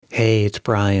Hey, it's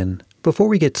Brian. Before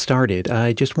we get started,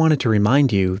 I just wanted to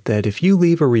remind you that if you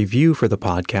leave a review for the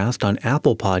podcast on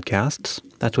Apple Podcasts,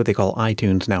 that's what they call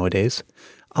iTunes nowadays,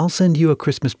 I'll send you a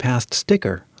Christmas Past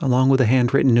sticker along with a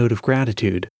handwritten note of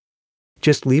gratitude.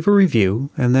 Just leave a review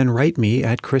and then write me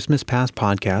at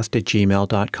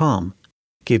christmaspastpodcast@gmail.com.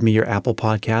 Give me your Apple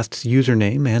Podcasts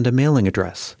username and a mailing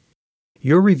address.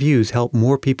 Your reviews help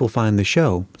more people find the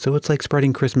show, so it's like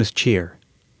spreading Christmas cheer.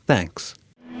 Thanks.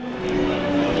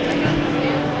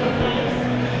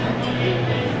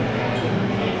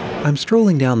 I'm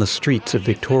strolling down the streets of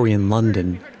Victorian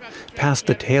London, past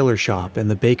the tailor shop and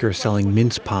the baker selling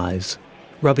mince pies,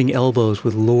 rubbing elbows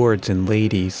with lords and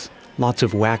ladies, lots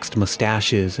of waxed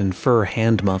mustaches and fur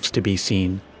hand muffs to be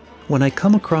seen, when I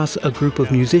come across a group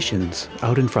of musicians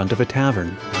out in front of a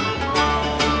tavern.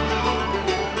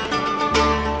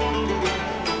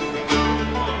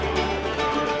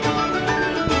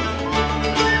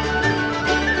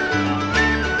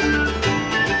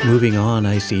 Moving on,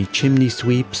 I see chimney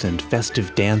sweeps and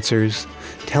festive dancers,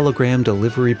 telegram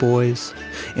delivery boys,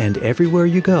 and everywhere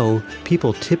you go,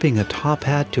 people tipping a top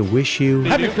hat to wish you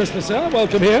Happy Christmas, sir.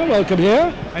 Welcome here, welcome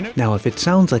here. Now, if it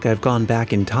sounds like I've gone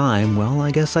back in time, well,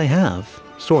 I guess I have.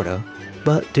 Sorta.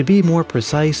 But to be more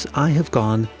precise, I have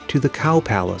gone to the Cow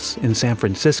Palace in San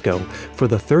Francisco for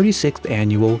the 36th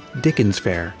annual Dickens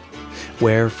Fair,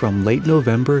 where from late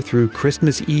November through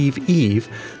Christmas Eve,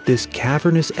 this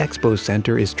cavernous expo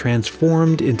center is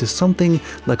transformed into something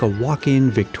like a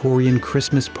walk-in Victorian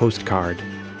Christmas postcard.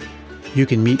 You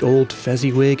can meet old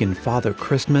Fezziwig and Father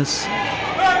Christmas,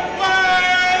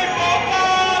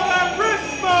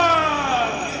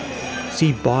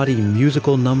 see bawdy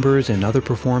musical numbers and other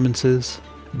performances,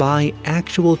 buy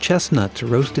actual chestnuts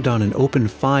roasted on an open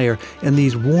fire, and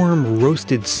these warm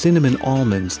roasted cinnamon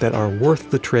almonds that are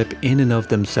worth the trip in and of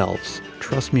themselves.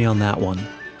 Trust me on that one.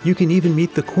 You can even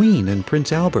meet the Queen and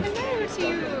Prince Albert.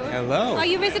 Hello. Are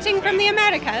you visiting from the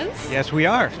Americas? Yes, we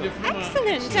are.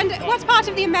 Excellent. And what part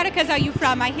of the Americas are you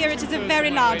from? I hear it is a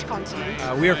very large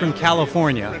continent. We are from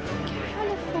California.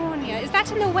 California. Is that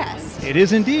in the West? It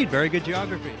is indeed. Very good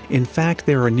geography. In fact,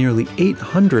 there are nearly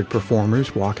 800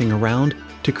 performers walking around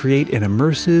to create an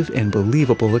immersive and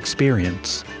believable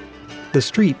experience. The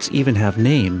streets even have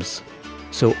names.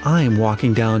 So I'm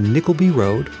walking down Nickleby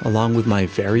Road along with my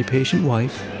very patient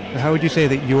wife. How would you say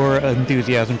that your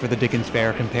enthusiasm for the Dickens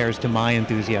Fair compares to my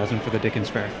enthusiasm for the Dickens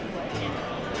Fair?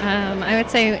 I would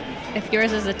say if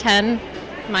yours is a 10,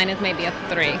 mine is maybe a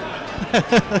 3.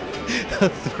 A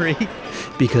 3?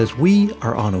 Because we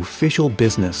are on official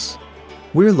business.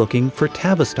 We're looking for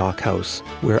Tavistock House,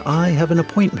 where I have an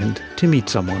appointment to meet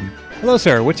someone. Hello,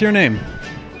 sir. What's your name?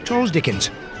 Charles Dickens.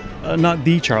 Not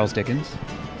the Charles Dickens.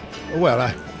 Well,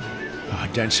 I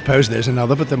don't suppose there's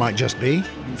another, but there might just be.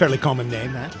 Fairly common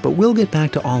name, that. But we'll get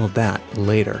back to all of that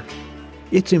later.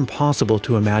 It's impossible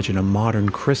to imagine a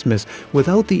modern Christmas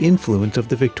without the influence of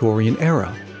the Victorian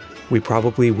era. We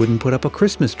probably wouldn't put up a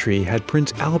Christmas tree had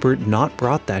Prince Albert not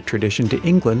brought that tradition to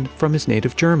England from his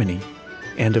native Germany.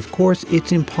 And of course,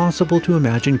 it's impossible to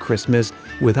imagine Christmas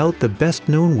without the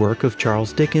best-known work of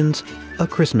Charles Dickens, A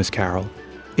Christmas Carol.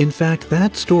 In fact,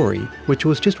 that story, which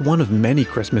was just one of many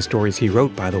Christmas stories he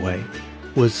wrote, by the way,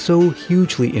 was so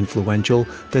hugely influential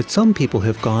that some people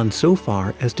have gone so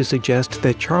far as to suggest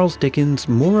that Charles Dickens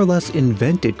more or less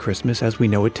invented Christmas as we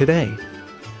know it today.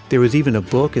 There was even a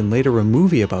book and later a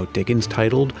movie about Dickens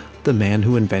titled The Man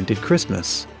Who Invented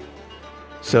Christmas.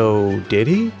 So, did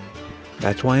he?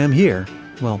 That's why I'm here.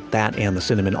 Well, that and the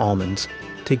cinnamon almonds,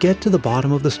 to get to the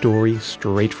bottom of the story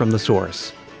straight from the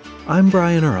source. I'm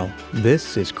Brian Earl.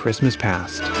 This is Christmas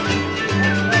Past.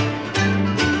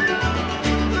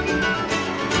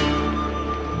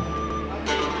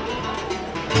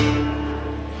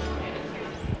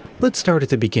 Let's start at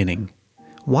the beginning.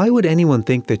 Why would anyone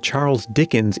think that Charles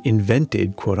Dickens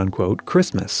invented, quote-unquote,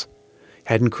 Christmas?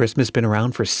 Hadn't Christmas been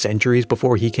around for centuries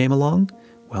before he came along?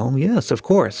 Well, yes, of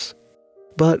course.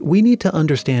 But we need to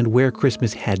understand where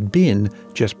Christmas had been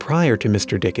just prior to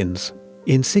Mr. Dickens.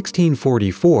 In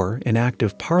 1644, an Act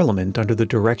of Parliament under the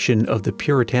direction of the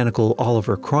puritanical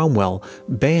Oliver Cromwell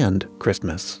banned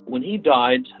Christmas. When he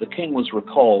died, the king was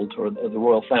recalled, or the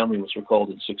royal family was recalled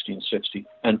in 1660,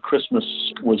 and Christmas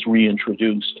was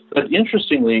reintroduced. But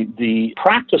interestingly, the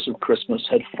practice of Christmas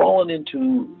had fallen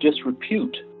into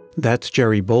disrepute. That's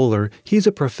Jerry Bowler. He's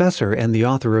a professor and the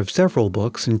author of several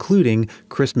books, including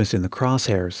Christmas in the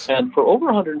Crosshairs. And for over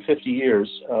 150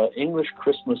 years, English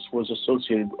Christmas was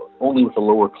associated only with the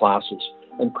lower classes.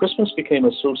 And Christmas became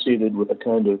associated with a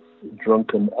kind of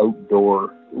drunken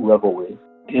outdoor revelry.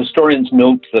 Historians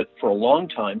note that for a long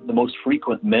time, the most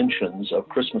frequent mentions of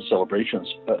Christmas celebrations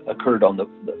occurred on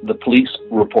the police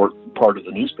report part of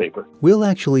the newspaper. We'll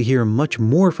actually hear much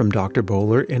more from Dr.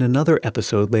 Bowler in another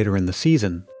episode later in the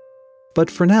season. But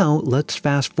for now, let's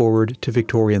fast forward to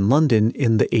Victorian London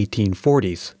in the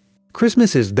 1840s.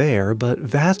 Christmas is there, but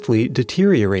vastly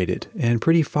deteriorated and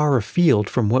pretty far afield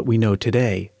from what we know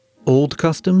today. Old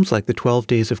customs like the 12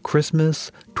 Days of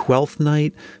Christmas, Twelfth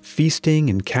Night, feasting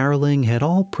and caroling had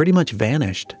all pretty much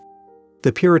vanished.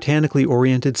 The puritanically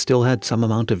oriented still had some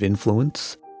amount of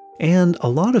influence, and a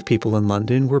lot of people in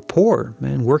London were poor,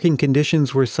 and working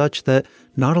conditions were such that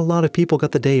not a lot of people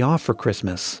got the day off for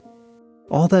Christmas.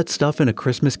 All that stuff in A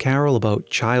Christmas Carol about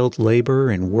child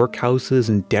labor and workhouses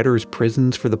and debtors'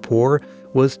 prisons for the poor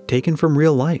was taken from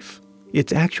real life.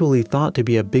 It's actually thought to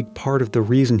be a big part of the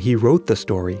reason he wrote the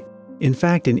story. In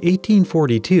fact, in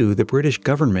 1842, the British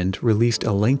government released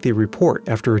a lengthy report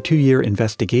after a 2-year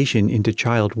investigation into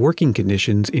child working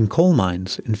conditions in coal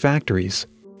mines and factories.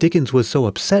 Dickens was so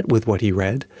upset with what he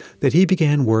read that he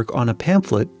began work on a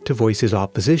pamphlet to voice his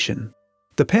opposition.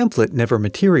 The pamphlet never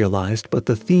materialized, but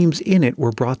the themes in it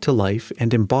were brought to life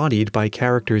and embodied by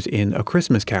characters in A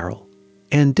Christmas Carol.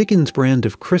 And Dickens' brand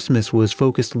of Christmas was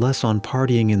focused less on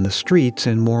partying in the streets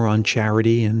and more on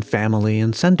charity and family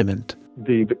and sentiment.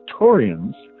 The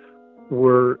Victorians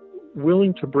were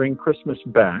willing to bring Christmas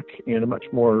back in a much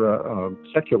more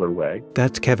secular way.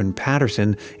 That's Kevin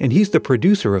Patterson, and he's the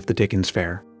producer of the Dickens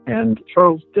Fair. And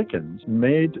Charles Dickens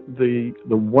made the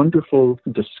wonderful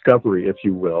discovery, if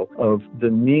you will, of the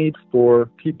need for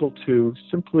people to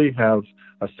simply have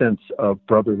a sense of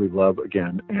brotherly love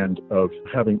again and of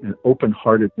having an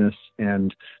open-heartedness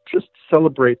and just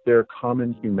celebrate their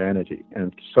common humanity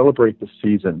and celebrate the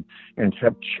season and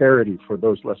have charity for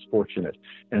those less fortunate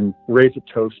and raise a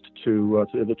toast to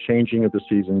the changing of the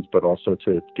seasons, but also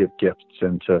to give gifts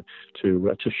and to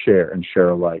share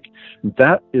alike.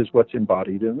 That is what's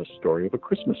embodied in the story of A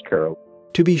Christmas Carol.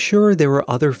 To be sure, there were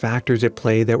other factors at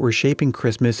play that were shaping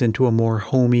Christmas into a more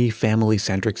homey,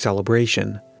 family-centric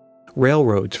celebration.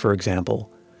 Railroads, for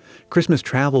example. Christmas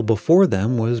travel before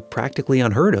them was practically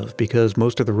unheard of because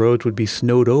most of the roads would be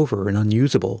snowed over and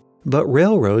unusable. But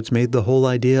railroads made the whole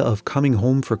idea of coming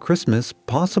home for Christmas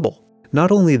possible.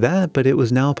 Not only that, but it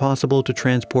was now possible to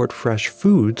transport fresh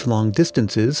foods long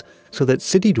distances so that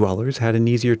city dwellers had an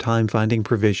easier time finding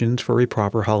provisions for a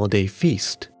proper holiday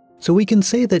feast. So we can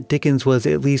say that Dickens was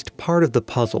at least part of the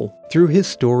puzzle. Through his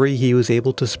story, he was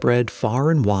able to spread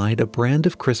far and wide a brand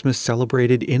of Christmas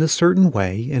celebrated in a certain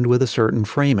way and with a certain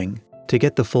framing. To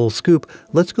get the full scoop,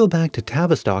 let's go back to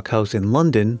Tavistock House in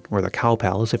London, or the Cow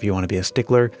Palace if you want to be a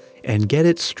stickler, and get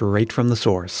it straight from the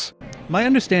source. My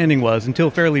understanding was,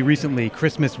 until fairly recently,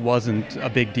 Christmas wasn't a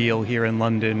big deal here in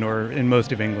London or in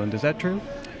most of England. Is that true?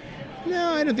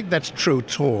 No, I don't think that's true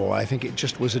at all. I think it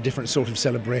just was a different sort of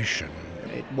celebration.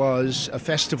 It was a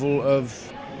festival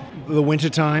of the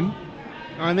wintertime.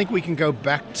 I think we can go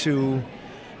back to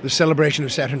the celebration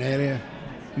of Saturnalia.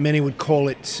 Many would call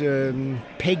it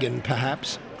pagan,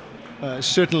 perhaps.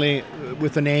 Certainly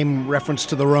with the name reference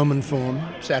to the Roman form,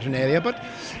 Saturnalia. But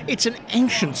it's an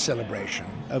ancient celebration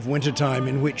of wintertime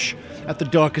in which, at the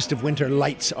darkest of winter,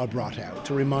 lights are brought out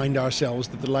to remind ourselves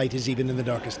that the light is even in the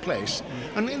darkest place.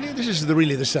 And this is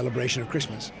really the celebration of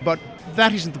Christmas. But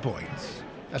that isn't the point.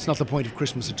 That's not the point of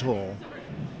Christmas at all.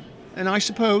 And I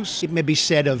suppose it may be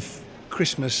said of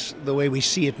Christmas the way we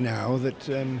see it now,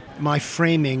 that my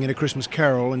framing in A Christmas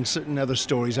Carol and certain other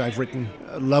stories I've written,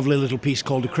 a lovely little piece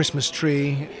called A Christmas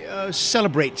Tree,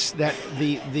 celebrates that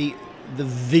the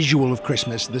visual of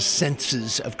Christmas, the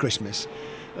senses of Christmas.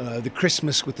 The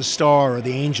Christmas with the star or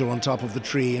the angel on top of the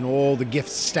tree and all the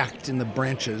gifts stacked in the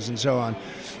branches and so on.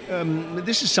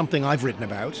 This is something I've written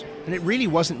about, and it really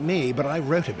wasn't me, but I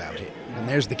wrote about it, and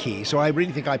there's the key. So I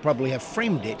really think I probably have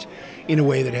framed it in a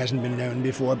way that hasn't been known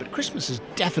before, but Christmas has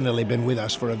definitely been with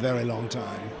us for a very long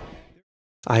time.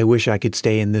 I wish I could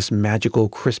stay in this magical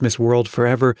Christmas world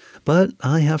forever, but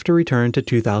I have to return to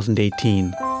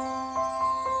 2018.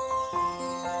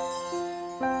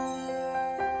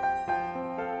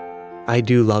 I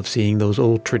do love seeing those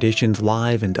old traditions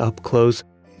live and up close,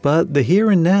 but the here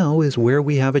and now is where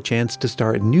we have a chance to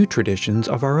start new traditions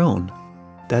of our own.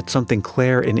 That's something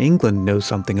Claire in England knows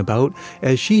something about,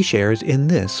 as she shares in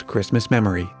this Christmas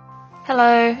memory.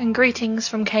 Hello, and greetings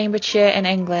from Cambridgeshire in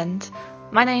England.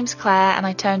 My name's Claire, and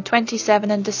I turned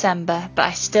 27 in December, but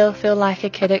I still feel like a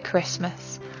kid at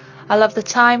Christmas. I love the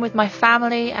time with my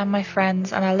family and my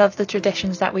friends, and I love the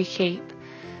traditions that we keep.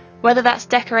 Whether that's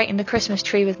decorating the Christmas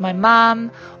tree with my mum,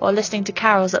 or listening to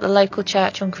carols at the local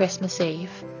church on Christmas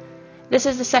Eve. This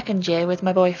is the second year with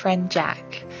my boyfriend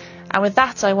Jack, And with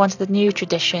that, I wanted a new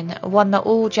tradition, one that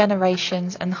all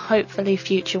generations and hopefully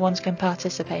future ones can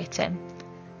participate in.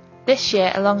 This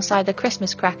year, alongside the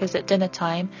Christmas crackers at dinner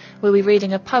time, we'll be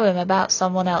reading a poem about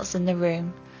someone else in the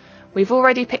room. We've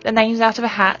already picked the names out of a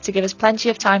hat to give us plenty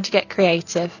of time to get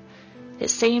creative. It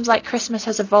seems like Christmas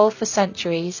has evolved for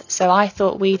centuries, so I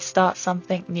thought we'd start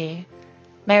something new.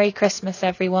 Merry Christmas,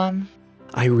 everyone.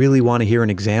 I really want to hear an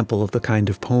example of the kind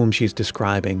of poem she's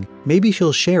describing. Maybe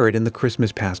she'll share it in the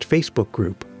Christmas Past Facebook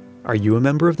group. Are you a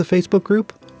member of the Facebook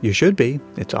group? You should be.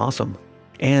 It's awesome.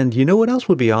 And you know what else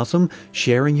would be awesome?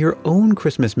 Sharing your own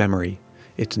Christmas memory.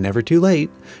 It's never too late.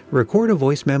 Record a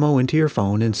voice memo into your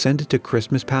phone and send it to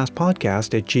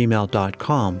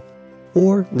christmaspastpodcast@gmail.com.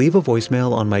 Or leave a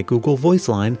voicemail on my Google Voice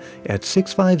line at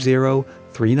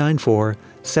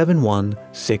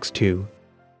 650-394-7162.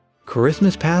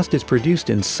 Christmas Past is produced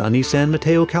in sunny San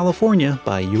Mateo, California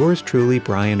by yours truly,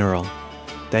 Brian Earl.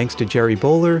 Thanks to Jerry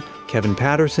Bowler, Kevin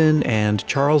Patterson, and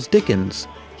Charles Dickens.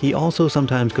 He also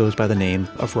sometimes goes by the name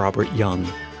of Robert Young.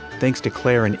 Thanks to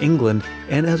Claire in England,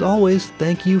 and as always,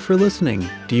 thank you for listening.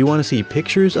 Do you want to see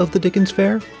pictures of the Dickens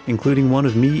Fair, including one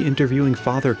of me interviewing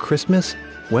Father Christmas?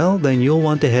 Well, then you'll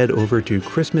want to head over to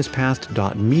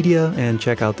christmaspast.media and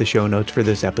check out the show notes for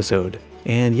this episode.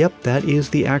 And yep, that is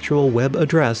the actual web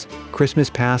address,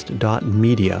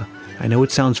 christmaspast.media. I know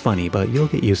it sounds funny, but you'll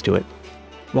get used to it.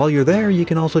 While you're there, you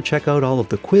can also check out all of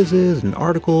the quizzes and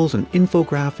articles and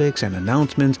infographics and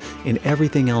announcements and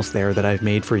everything else there that I've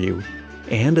made for you.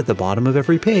 And at the bottom of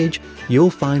every page,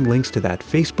 you'll find links to that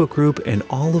Facebook group and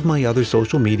all of my other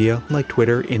social media like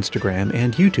Twitter, Instagram,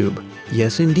 and YouTube.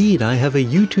 Yes, indeed, I have a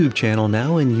YouTube channel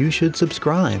now and you should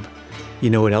subscribe. You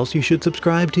know what else you should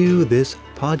subscribe to? This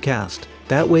podcast.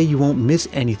 That way you won't miss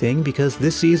anything because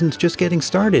this season's just getting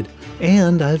started.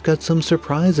 And I've got some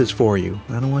surprises for you.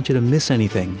 I don't want you to miss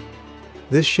anything.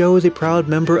 This show is a proud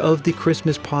member of the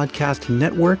Christmas Podcast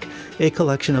Network, a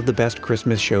collection of the best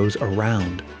Christmas shows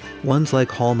around. Ones like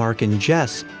Hallmark and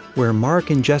Jess, where Mark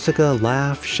and Jessica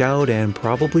laugh, shout, and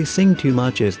probably sing too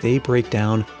much as they break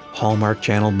down Hallmark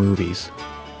Channel movies.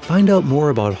 Find out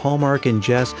more about Hallmark and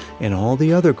Jess and all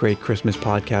the other great Christmas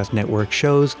Podcast Network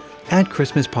shows at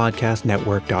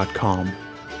christmaspodcastnetwork.com.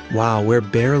 Wow, we're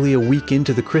barely a week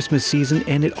into the Christmas season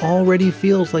and it already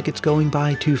feels like it's going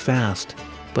by too fast.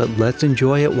 But let's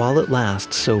enjoy it while it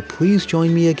lasts, so please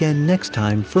join me again next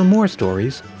time for more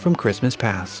stories from Christmas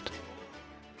Past.